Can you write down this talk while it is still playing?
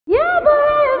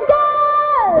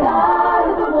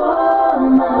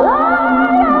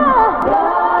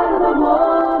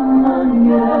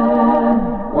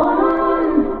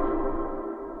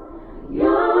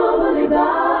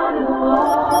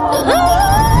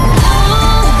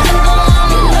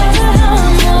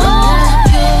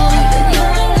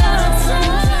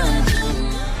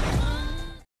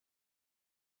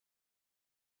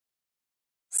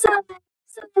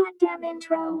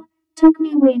intro. Took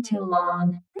me way too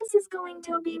long. This is going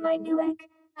to be my new ick.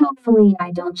 Hopefully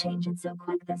I don't change it so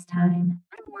quick this time.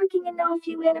 I'm working in a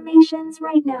few animations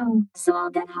right now, so I'll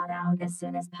get hot out as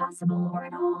soon as possible or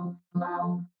at all.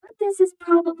 Lol. But this is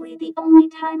probably the only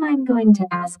time I'm going to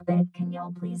ask that can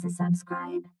y'all please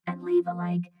subscribe and leave a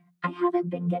like. I haven't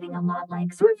been getting a lot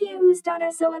likes or reviews,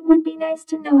 data, so it would be nice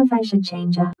to know if I should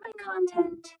change up my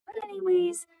content. But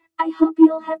anyways, I hope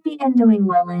you'll have been doing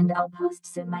well and I'll post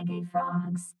soon my gay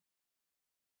frogs.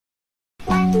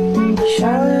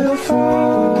 Charlotte